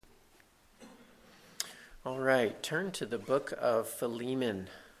All right, turn to the book of Philemon.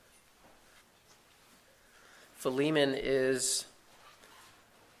 Philemon is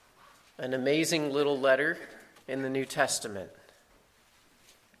an amazing little letter in the New Testament.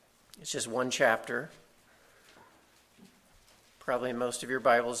 It's just one chapter. Probably in most of your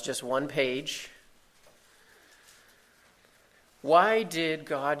Bibles, just one page. Why did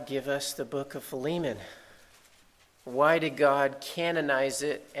God give us the book of Philemon? Why did God canonize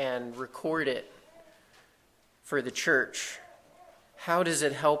it and record it for the church? How does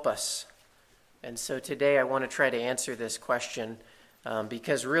it help us? And so today I want to try to answer this question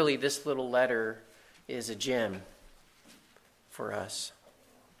because really this little letter is a gem for us.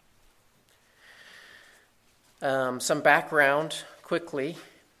 Some background quickly.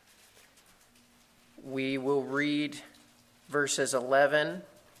 We will read verses 11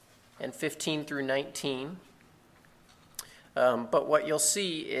 and 15 through 19. But what you'll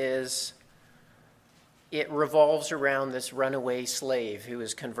see is it revolves around this runaway slave who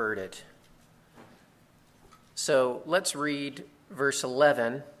is converted. So let's read verse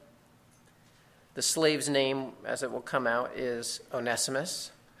 11. The slave's name, as it will come out, is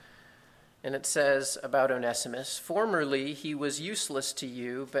Onesimus. And it says about Onesimus, "Formerly he was useless to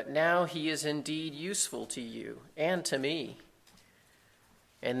you, but now he is indeed useful to you and to me."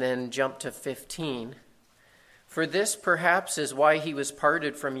 And then jump to 15. "For this perhaps is why he was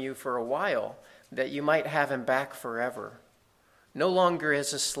parted from you for a while, that you might have him back forever. No longer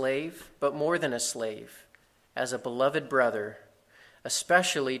as a slave, but more than a slave, as a beloved brother,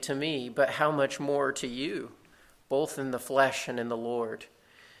 especially to me, but how much more to you, both in the flesh and in the Lord.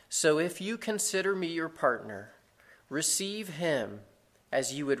 So if you consider me your partner, receive him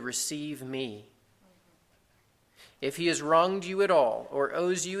as you would receive me. If he has wronged you at all or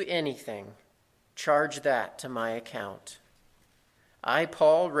owes you anything, charge that to my account. I,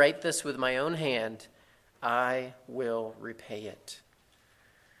 Paul, write this with my own hand. I will repay it."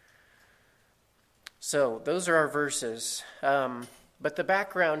 So those are our verses. But the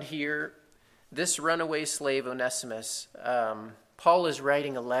background here, this runaway slave Onesimus, Paul is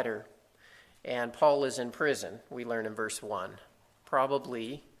writing a letter, and Paul is in prison, we learn in verse 1,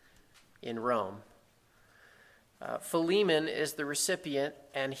 probably in Rome. Philemon is the recipient,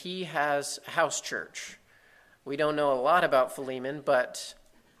 and he has a house church. We don't know a lot about Philemon, but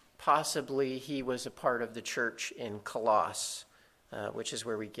possibly he was a part of the church in Colossus, which is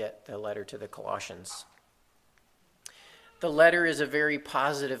where we get the letter to the Colossians. The letter is a very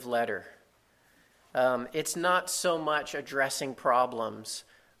positive letter. It's not so much addressing problems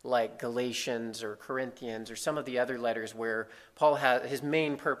like Galatians or Corinthians or some of the other letters where Paul has his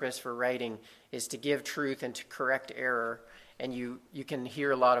main purpose for writing is to give truth and to correct error, and you can hear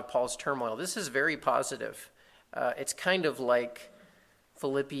a lot of Paul's turmoil. This is very positive. It's kind of like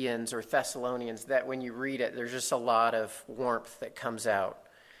Philippians or Thessalonians, that when you read it, there's just a lot of warmth that comes out.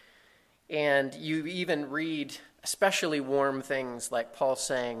 And you even read especially warm things like Paul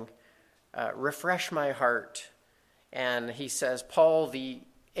saying, refresh my heart. And he says, Paul the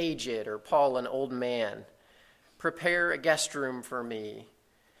aged, or Paul an old man, prepare a guest room for me.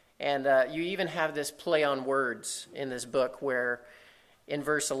 And you even have this play on words in this book where in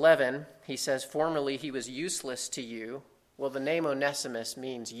verse 11, he says, formerly he was useless to you. Well, the name Onesimus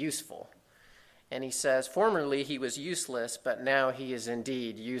means useful. And he says, formerly he was useless, but now he is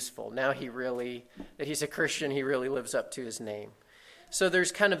indeed useful. Now that he's a Christian, he really lives up to his name. So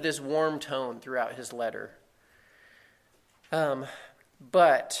there's kind of this warm tone throughout his letter.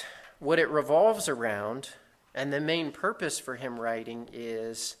 But what it revolves around, and the main purpose for him writing,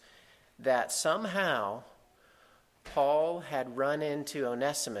 is that somehow Paul had run into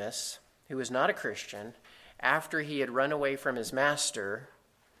Onesimus, who was not a Christian, after he had run away from his master.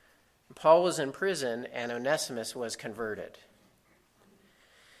 Paul was in prison, and Onesimus was converted,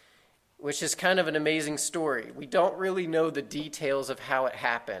 which is kind of an amazing story. We don't really know the details of how it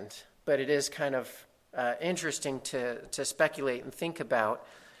happened, but it is kind of interesting to speculate and think about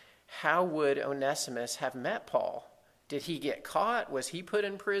how would Onesimus have met Paul? Did he get caught? Was he put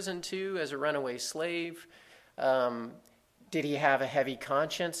in prison too as a runaway slave? Did he have a heavy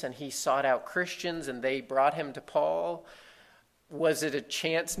conscience and he sought out Christians and they brought him to Paul? Was it a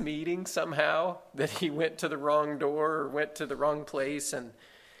chance meeting somehow that he went to the wrong door or went to the wrong place? And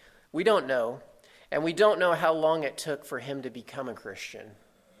we don't know. And we don't know how long it took for him to become a Christian.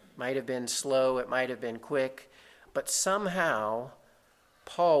 Might have been slow, it might have been quick, but somehow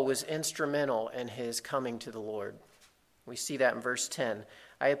Paul was instrumental in his coming to the Lord. We see that in verse 10.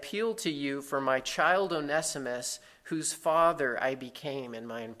 I appeal to you for my child Onesimus, whose father I became in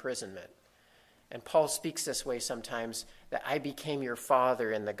my imprisonment. And Paul speaks this way sometimes, that I became your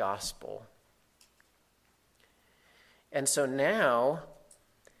father in the gospel. And so now,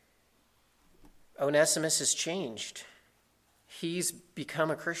 Onesimus has changed. He's become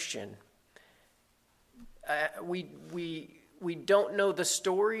a Christian. We don't know the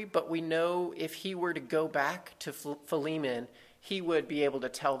story, but we know if he were to go back to Philemon, he would be able to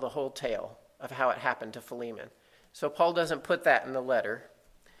tell the whole tale of how it happened to Philemon. So Paul doesn't put that in the letter.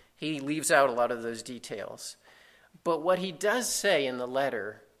 He leaves out a lot of those details. But what he does say in the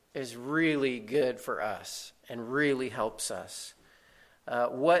letter is really good for us and really helps us.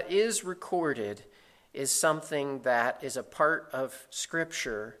 What is recorded is something that is a part of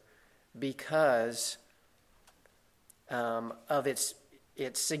Scripture because of its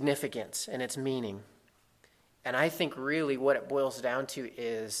significance and its meaning. And I think really what it boils down to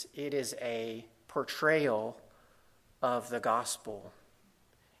is it is a portrayal of the gospel.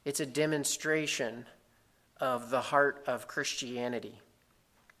 It's a demonstration of the heart of Christianity.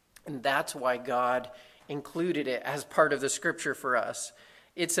 And that's why God included it as part of the Scripture for us.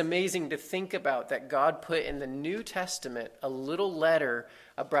 It's amazing to think about that God put in the New Testament a little letter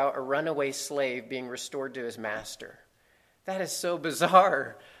about a runaway slave being restored to his master. That is so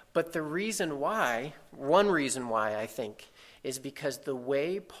bizarre. But the reason why, one reason why I think, is because the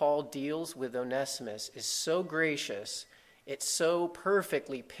way Paul deals with Onesimus is so gracious, it so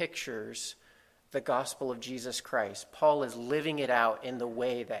perfectly pictures the gospel of Jesus Christ. Paul is living it out in the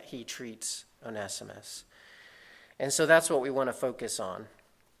way that he treats Onesimus. And so that's what we want to focus on.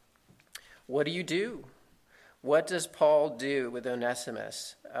 What do you do? What does Paul do with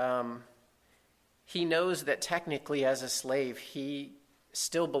Onesimus? He knows that technically as a slave, he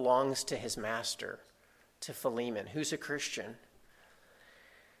still belongs to his master, to Philemon, who's a Christian.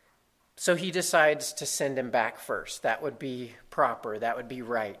 So he decides to send him back first. That would be proper. That would be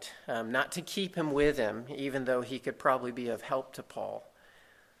right. Not to keep him with him, even though he could probably be of help to Paul.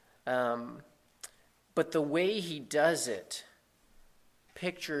 But the way he does it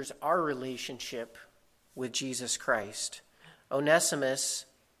pictures our relationship with Jesus Christ. Onesimus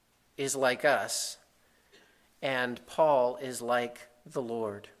is like us, and Paul is like the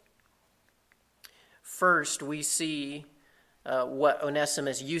Lord. First, we see what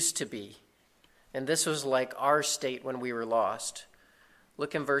Onesimus used to be. And this was like our state when we were lost.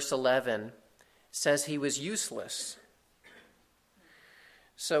 Look in verse 11. It says he was useless.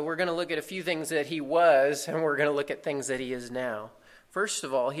 So we're going to look at a few things that he was, and we're going to look at things that he is now. First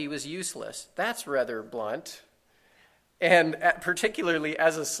of all, he was useless. That's rather blunt. And particularly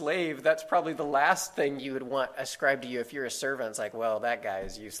as a slave, that's probably the last thing you would want ascribed to you if you're a servant. It's like, well, that guy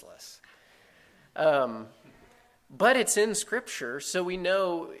is useless. But it's in Scripture, so we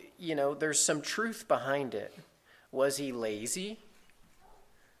know, there's some truth behind it. Was he lazy?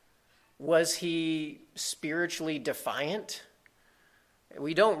 Was he spiritually defiant?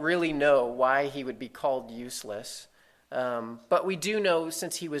 We don't really know why he would be called useless. But we do know,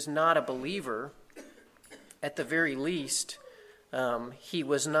 since he was not a believer, at the very least, he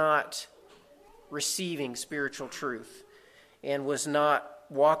was not receiving spiritual truth and was not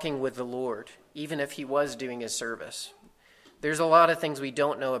walking with the Lord, even if he was doing his service. There's a lot of things we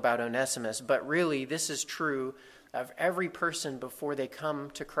don't know about Onesimus, but really this is true of every person before they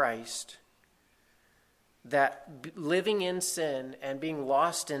come to Christ, that living in sin and being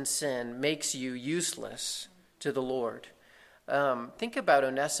lost in sin makes you useless to the Lord. Think about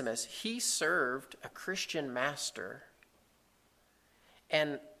Onesimus. He served a Christian master,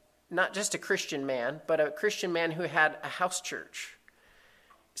 and not just a Christian man, but a Christian man who had a house church.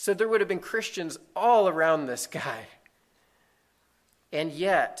 So there would have been Christians all around this guy. And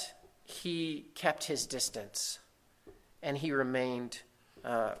yet, he kept his distance, and he remained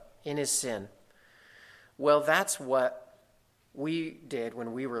in his sin. Well, that's what we did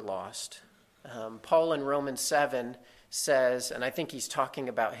when we were lost. Paul in Romans 7 says, and I think he's talking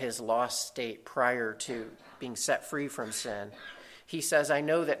about his lost state prior to being set free from sin. He says, I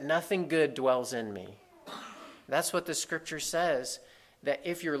know that nothing good dwells in me. That's what the Scripture says, that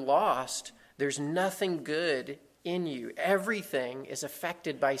if you're lost, there's nothing good in you. Everything is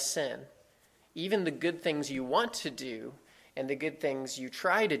affected by sin. Even the good things you want to do and the good things you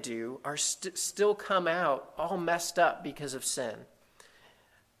try to do are still come out all messed up because of sin.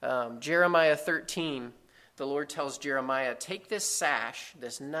 Jeremiah 13, the Lord tells Jeremiah, take this sash,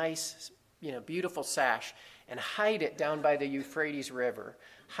 this nice, beautiful sash, and hide it down by the Euphrates River.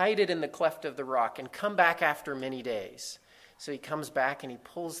 Hide it in the cleft of the rock and come back after many days. So he comes back and he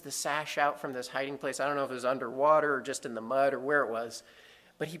pulls the sash out from this hiding place. I don't know if it was underwater or just in the mud or where it was.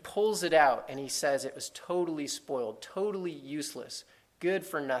 But he pulls it out and he says it was totally spoiled, totally useless, good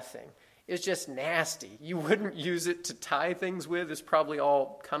for nothing. It was just nasty. You wouldn't use it to tie things with. It's probably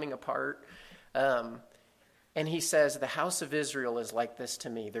all coming apart. And he says, the house of Israel is like this to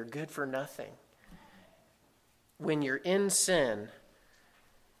me. They're good for nothing. When you're in sin,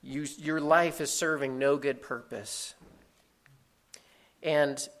 your life is serving no good purpose.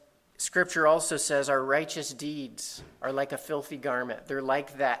 And Scripture also says our righteous deeds are like a filthy garment. They're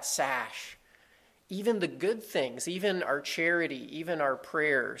like that sash. Even the good things, even our charity, even our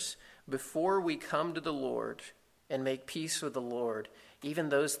prayers, before we come to the Lord and make peace with the Lord, even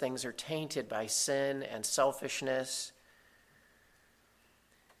those things are tainted by sin and selfishness.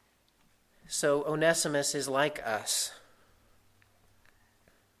 So Onesimus is like us.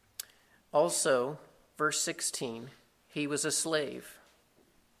 Also, verse 16, he was a slave.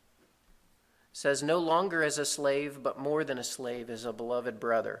 It says, no longer as a slave, but more than a slave, as a beloved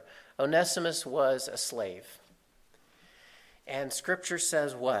brother. Onesimus was a slave. And Scripture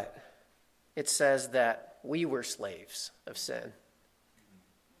says what? It says that we were slaves of sin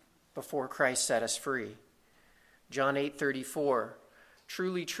before Christ set us free. John 8:34,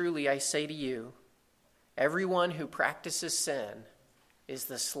 truly, truly, I say to you, everyone who practices sin is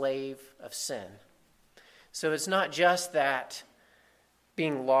the slave of sin. So it's not just that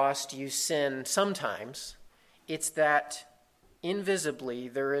being lost you sin sometimes. It's that invisibly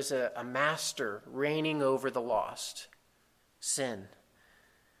there is a master reigning over the lost, sin.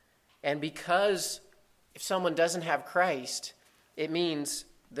 And because if someone doesn't have Christ, it means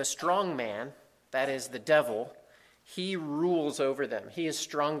the strong man, that is the devil, he rules over them. He is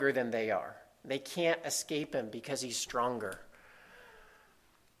stronger than they are. They can't escape him because he's stronger.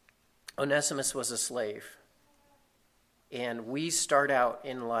 Onesimus was a slave. And we start out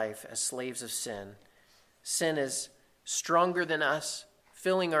in life as slaves of sin. Sin is stronger than us,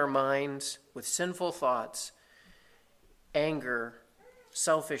 filling our minds with sinful thoughts, anger,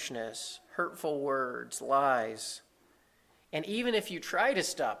 selfishness, hurtful words, lies. And even if you try to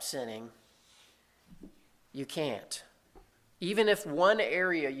stop sinning, you can't. Even if one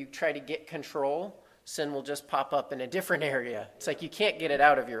area you try to get control, sin will just pop up in a different area. It's like you can't get it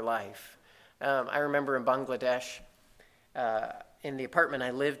out of your life. I remember in Bangladesh, in the apartment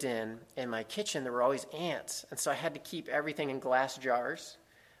I lived in my kitchen, there were always ants. And so I had to keep everything in glass jars.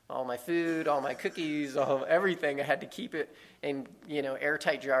 All my food, all my cookies, everything, I had to keep it in,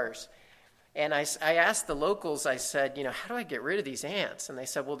 airtight jars. And I asked the locals, I said, how do I get rid of these ants? And they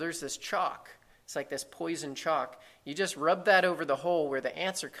said, well, there's this chalk. It's like this poison chalk. You just rub that over the hole where the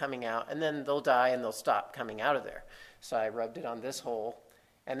ants are coming out, and then they'll die and they'll stop coming out of there. So I rubbed it on this hole,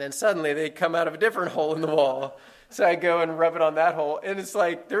 and then suddenly they come out of a different hole in the wall. So I go and rub it on that hole, and it's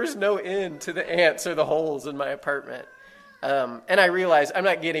like there's no end to the ants or the holes in my apartment. And I realized I'm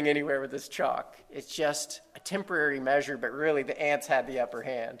not getting anywhere with this chalk. It's just a temporary measure, but really the ants had the upper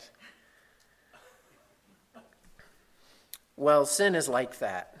hand. Well, sin is like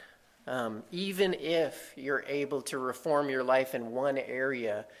that. Even if you're able to reform your life in one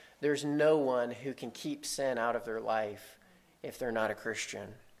area, there's no one who can keep sin out of their life if they're not a Christian.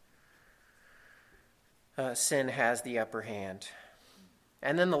 Sin has the upper hand.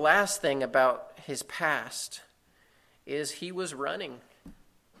 And then the last thing about his past is he was running.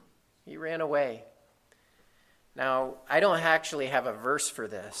 He ran away. Now, I don't actually have a verse for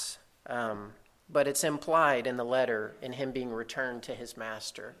this, but it's implied in the letter in him being returned to his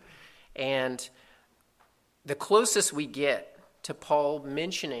master. And the closest we get to Paul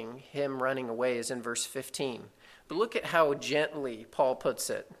mentioning him running away is in verse 15. But look at how gently Paul puts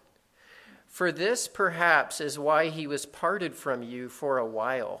it. For this perhaps is why he was parted from you for a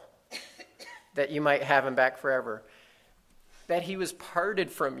while, that you might have him back forever. That he was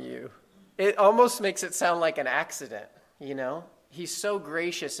parted from you. It almost makes it sound like an accident, He's so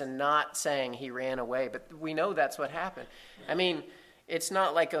gracious in not saying he ran away, but we know that's what happened. I mean, it's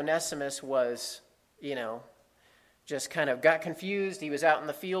not like Onesimus was, just kind of got confused. He was out in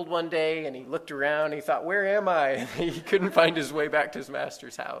the field one day and he looked around and he thought, where am I? And he couldn't find his way back to his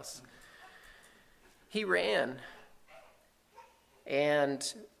master's house. He ran.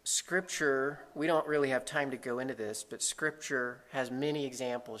 And Scripture, we don't really have time to go into this, but Scripture has many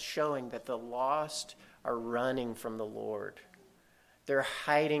examples showing that the lost are running from the Lord. They're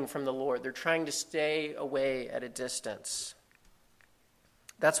hiding from the Lord. They're trying to stay away at a distance.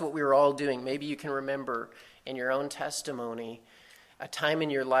 That's what we were all doing. Maybe you can remember in your own testimony a time in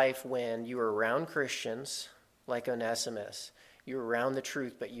your life when you were around Christians like Onesimus. You were around the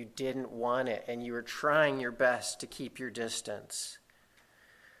truth, but you didn't want it, and you were trying your best to keep your distance,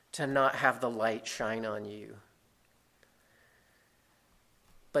 to not have the light shine on you.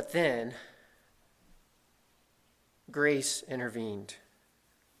 But then grace intervened,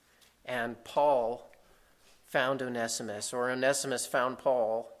 and Paul found Onesimus, or Onesimus found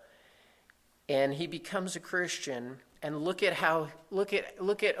Paul, And he becomes a Christian. And look at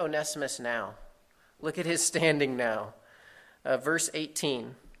Onesimus now. Look at his standing now. Verse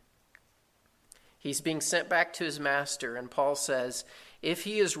 18. He's being sent back to his master, and Paul says, if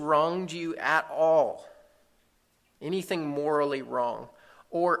he has wronged you at all, anything morally wrong,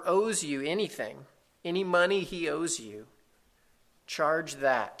 or owes you anything, any money he owes you, charge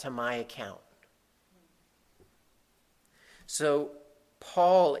that to my account. So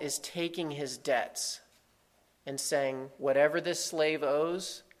Paul is taking his debts and saying, whatever this slave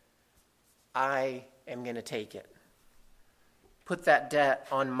owes, I am going to take it. Put that debt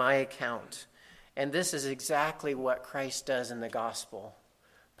on my account. And this is exactly what Christ does in the gospel.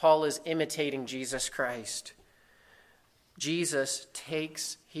 Paul is imitating Jesus Christ. Jesus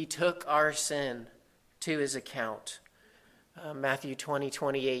took our sin to his account. Matthew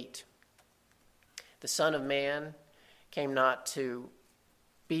 20:28. The Son of Man came not to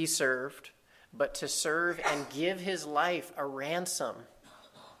be served, but to serve and give his life a ransom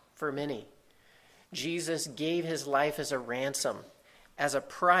for many. Jesus gave his life as a ransom, as a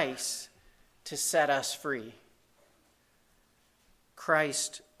price to set us free.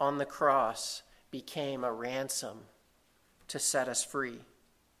 Christ on the cross became a ransom to set us free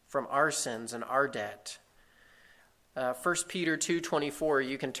from our sins and our debt. 1 Peter 2:24,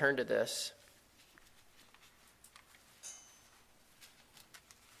 you can turn to this.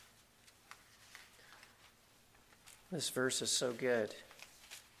 This verse is so good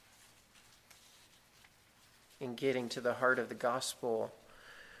in getting to the heart of the gospel.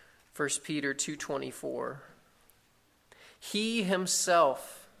 1 Peter 2:24. He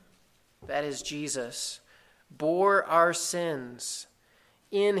himself, that is Jesus, bore our sins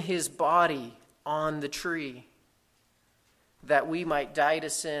in his body on the tree, that we might die to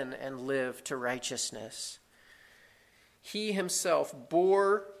sin and live to righteousness. He himself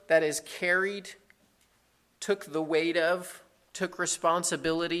bore, that is carried, took the weight of, took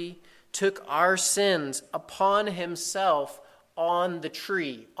responsibility, took our sins upon himself on the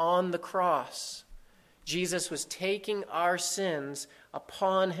tree, on the cross. Jesus was taking our sins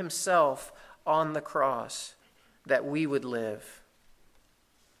upon himself on the cross that we would live.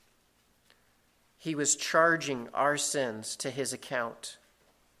 He was charging our sins to his account.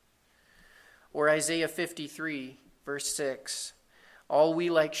 Or Isaiah 53, verse 6. All we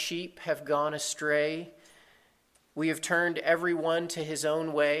like sheep have gone astray. We have turned every one to his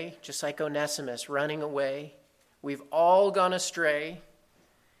own way, just like Onesimus running away. We've all gone astray.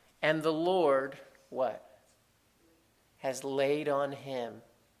 And the Lord, what? Has laid on him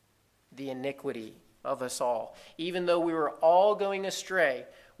the iniquity of us all. Even though we were all going astray,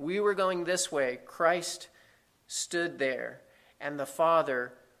 we were going this way, Christ stood there, and the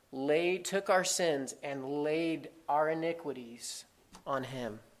Father took our sins and laid our iniquities on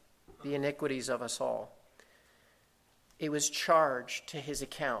him, the iniquities of us all. It was charged to his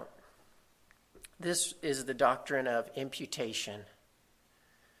account. This is the doctrine of imputation.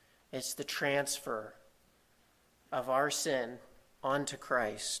 It's the transfer of our sin onto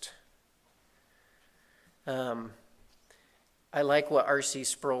Christ. I like what R.C.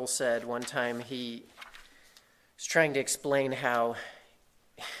 Sproul said one time. He was trying to explain how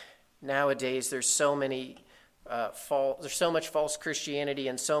nowadays there's so much false Christianity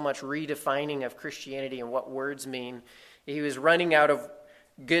and so much redefining of Christianity and what words mean. He was running out of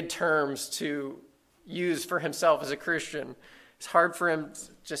good terms to use for himself as a Christian. It's hard for him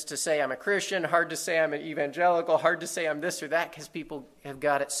just to say I'm a Christian, hard to say I'm an evangelical, hard to say I'm this or that because people have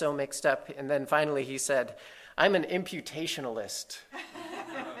got it so mixed up. And then finally he said, I'm an imputationalist.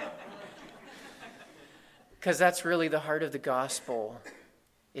 Because that's really the heart of the gospel,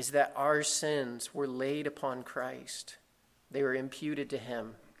 is that our sins were laid upon Christ. They were imputed to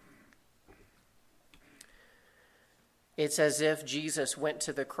him. It's as if Jesus went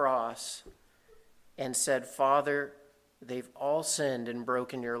to the cross and said, Father, they've all sinned and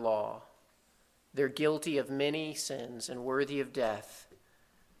broken your law. They're guilty of many sins and worthy of death.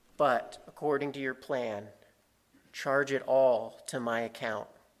 But according to your plan, charge it all to my account.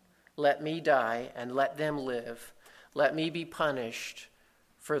 Let me die and let them live. Let me be punished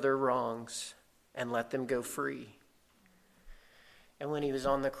for their wrongs and let them go free. And when he was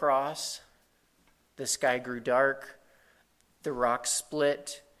on the cross, the sky grew dark, the rocks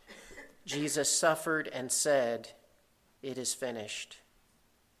split. Jesus suffered and said, it is finished.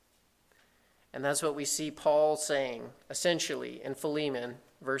 And that's what we see Paul saying, essentially, in Philemon,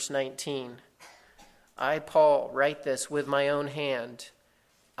 verse 19. I, Paul, write this with my own hand.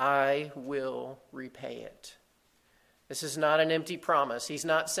 I will repay it. This is not an empty promise. He's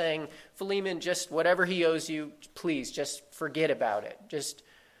not saying, Philemon, just whatever he owes you, please, just forget about it. Just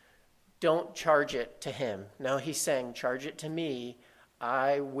don't charge it to him. No, he's saying, charge it to me.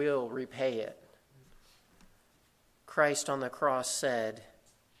 I will repay it. Christ on the cross said,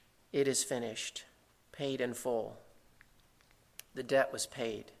 it is finished, paid in full. The debt was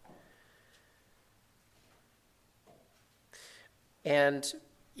paid. And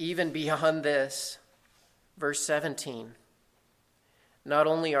even beyond this, verse 17, not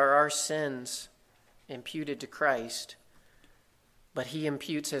only are our sins imputed to Christ, but he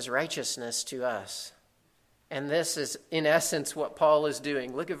imputes his righteousness to us. And this is, in essence, what Paul is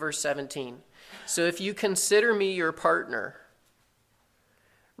doing. Look at verse 17. So if you consider me your partner,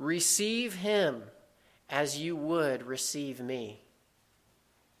 receive him as you would receive me.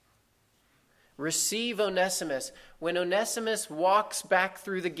 Receive Onesimus. When Onesimus walks back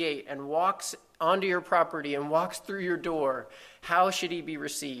through the gate and walks onto your property and walks through your door, how should he be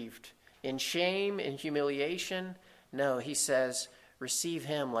received? In shame, in humiliation? No, he says, receive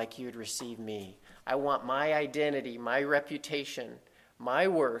him like you would receive me. I want my identity, my reputation, my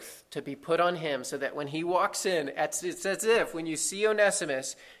worth to be put on him so that when he walks in, it's as if when you see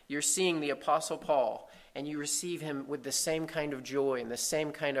Onesimus, you're seeing the Apostle Paul, and you receive him with the same kind of joy and the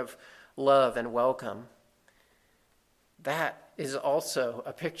same kind of love and welcome. That is also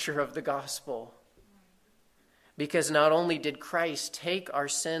a picture of the gospel. Because not only did Christ take our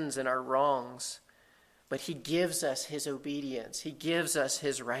sins and our wrongs, but he gives us his obedience. He gives us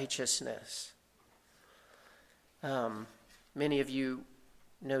his righteousness. Many of you,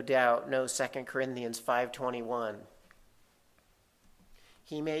 no doubt, know 2 Corinthians 5:21.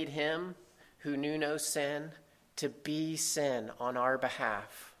 He made him who knew no sin to be sin on our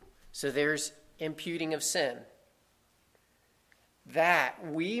behalf. So there's imputing of sin, that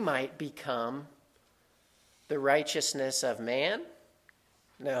we might become the righteousness of man?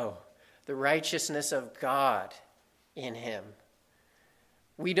 No, the righteousness of God in him.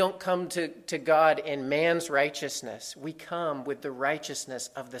 We don't come to God in man's righteousness. We come with the righteousness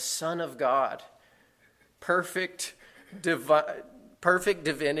of the Son of God. Perfect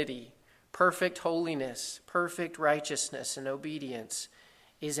divinity, perfect holiness, perfect righteousness and obedience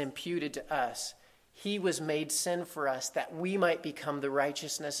is imputed to us. He was made sin for us that we might become the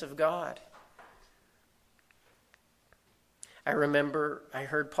righteousness of God. I remember I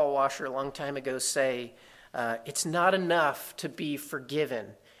heard Paul Washer a long time ago say, it's not enough to be forgiven.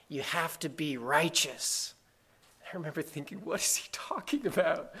 You have to be righteous. I remember thinking, what is he talking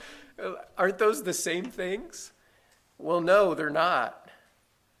about? Aren't those the same things? Well, no, they're not.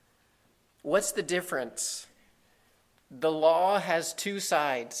 What's the difference? The law has two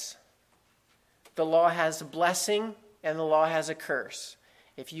sides. The law has a blessing and the law has a curse.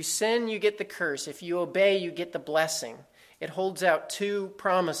 If you sin, you get the curse. If you obey, you get the blessing. It holds out two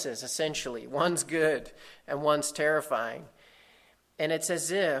promises, essentially. One's good and one's terrifying. And it's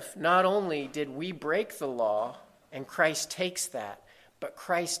as if not only did we break the law, and Christ takes that, but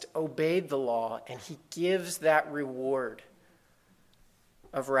Christ obeyed the law, and he gives that reward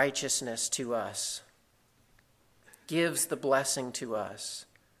of righteousness to us. Gives the blessing to us.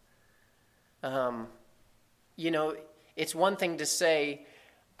 It's one thing to say,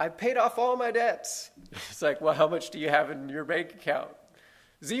 I paid off all my debts. It's like, well, how much do you have in your bank account?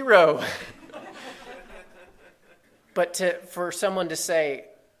 0. But for someone to say,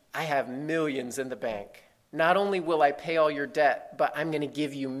 I have millions in the bank. Not only will I pay all your debt, but I'm going to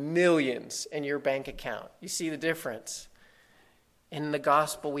give you millions in your bank account. You see the difference? In the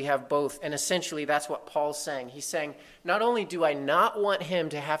gospel, we have both. And essentially, that's what Paul's saying. He's saying, not only do I not want him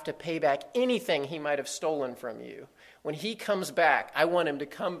to have to pay back anything he might have stolen from you, when he comes back, I want him to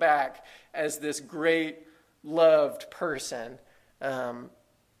come back as this great, loved person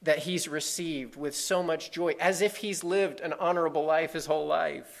that he's received with so much joy, as if he's lived an honorable life his whole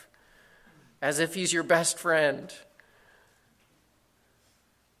life, as if he's your best friend.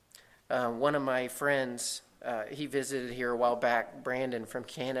 One of my friends, he visited here a while back, Brandon from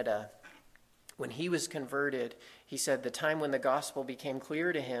Canada. When he was converted, he said the time when the gospel became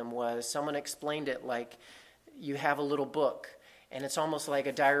clear to him was someone explained it like you have a little book, and it's almost like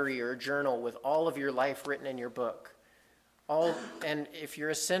a diary or a journal with all of your life written in your book. And if you're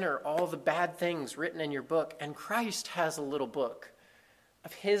a sinner, all the bad things written in your book. And Christ has a little book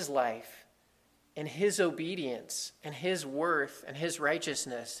of his life and his obedience and his worth and his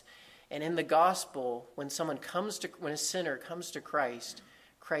righteousness. And in the gospel, when a sinner comes to Christ,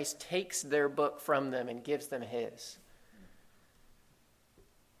 Christ takes their book from them and gives them his.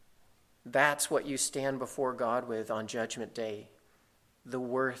 That's what you stand before God with on Judgment Day. The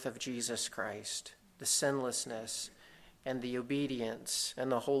worth of Jesus Christ, the sinlessness, and the obedience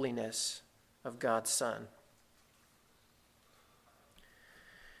and the holiness of God's Son.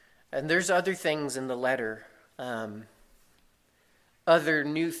 And there's other things in the letter, other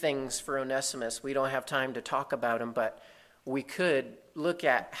new things for Onesimus. We don't have time to talk about him, but we could look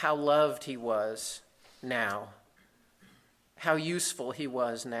at how loved he was now, how useful he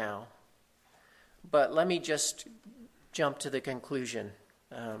was now. But let me just jump to the conclusion,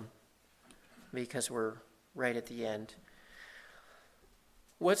 because we're right at the end.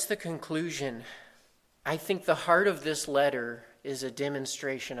 What's the conclusion? I think the heart of this letter is a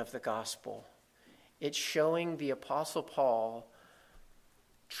demonstration of the gospel. It's showing the Apostle Paul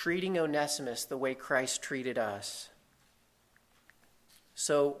treating Onesimus the way Christ treated us.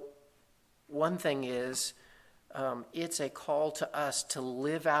 So one thing is, it's a call to us to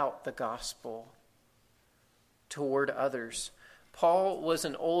live out the gospel toward others. Paul was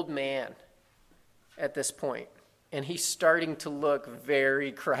an old man at this point, and he's starting to look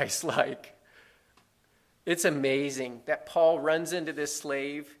very Christ-like. It's amazing that Paul runs into this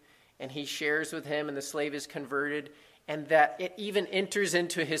slave, and he shares with him, and the slave is converted, and that it even enters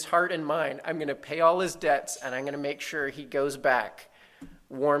into his heart and mind. I'm going to pay all his debts, and I'm going to make sure he goes back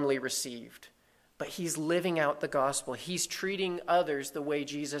warmly received. But he's living out the gospel. He's treating others the way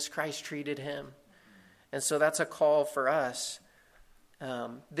Jesus Christ treated him. And so that's a call for us.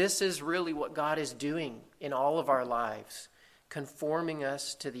 This is really what God is doing in all of our lives, conforming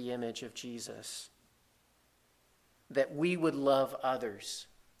us to the image of Jesus. That we would love others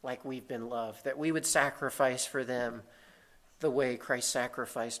like we've been loved, that we would sacrifice for them the way Christ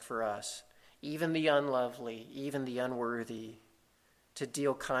sacrificed for us, even the unlovely, even the unworthy, to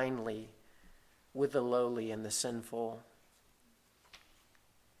deal kindly with the lowly and the sinful.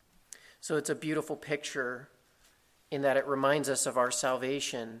 So it's a beautiful picture in that it reminds us of our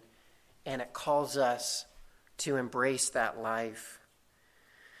salvation, and it calls us to embrace that life.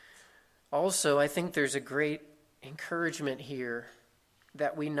 Also, I think there's a great encouragement here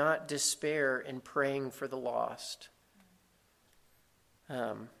that we not despair in praying for the lost.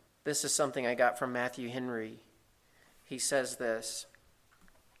 This is something I got from Matthew Henry. He says this: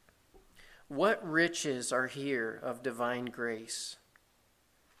 "What riches are here of divine grace?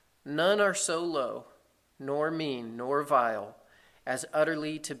 None are so low, nor mean, nor vile, as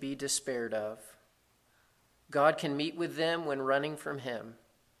utterly to be despaired of. God can meet with them when running from him,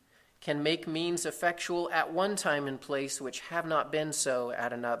 can make means effectual at one time and place which have not been so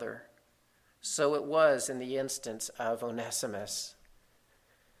at another. So it was in the instance of Onesimus."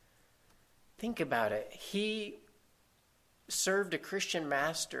 Think about it. He served a Christian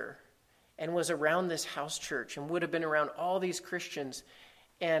master and was around this house church and would have been around all these Christians,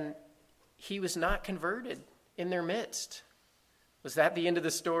 and he was not converted in their midst. Was that the end of the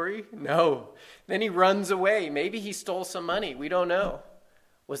story? No. Then he runs away. Maybe he stole some money. We don't know.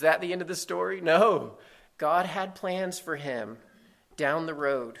 Was that the end of the story? No. God had plans for him down the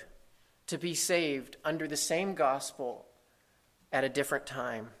road to be saved under the same gospel at a different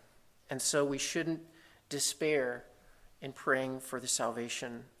time. And so we shouldn't despair in praying for the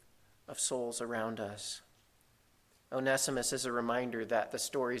salvation of souls around us. Onesimus is a reminder that the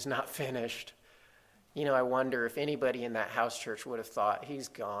story's not finished. You know, I wonder if anybody in that house church would have thought, he's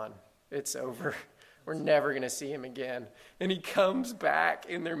gone. It's over. We're never going to see him again. And he comes back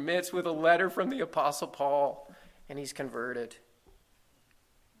in their midst with a letter from the Apostle Paul, and he's converted.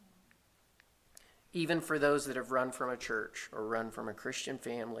 Even for those that have run from a church or run from a Christian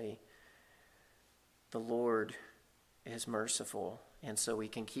family, the Lord is merciful, and so we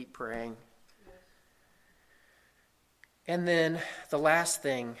can keep praying. And then the last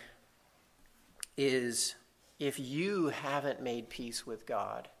thing is, if you haven't made peace with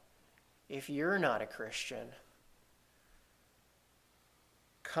God, if you're not a Christian,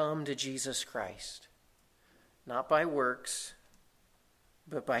 come to Jesus Christ, not by works,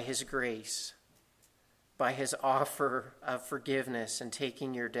 but by his grace, by his offer of forgiveness and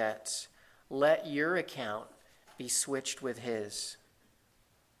taking your debts. Let your account be switched with his.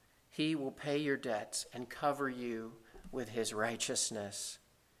 He will pay your debts and cover you with his righteousness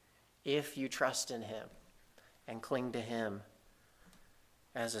if you trust in him and cling to him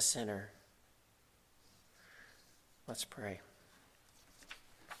as a sinner. Let's pray.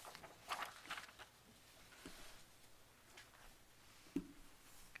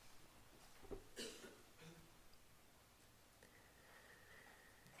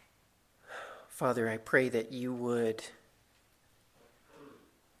 Father, I pray that you would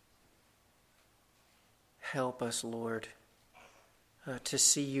help us, Lord, to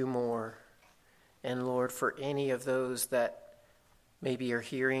see you more. And Lord, for any of those that maybe are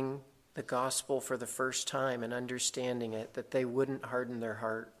hearing the gospel for the first time and understanding it, that they wouldn't harden their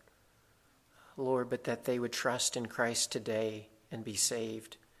heart, Lord, but that they would trust in Christ today and be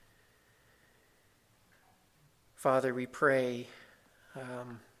saved. Father, we pray,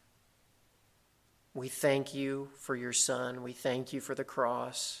 we thank you for your Son. We thank you for the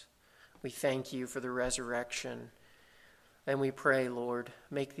cross. We thank you for the resurrection. And we pray, Lord,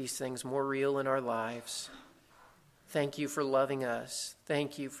 make these things more real in our lives. Thank you for loving us.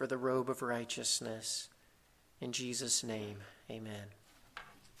 Thank you for the robe of righteousness. In Jesus' name, amen.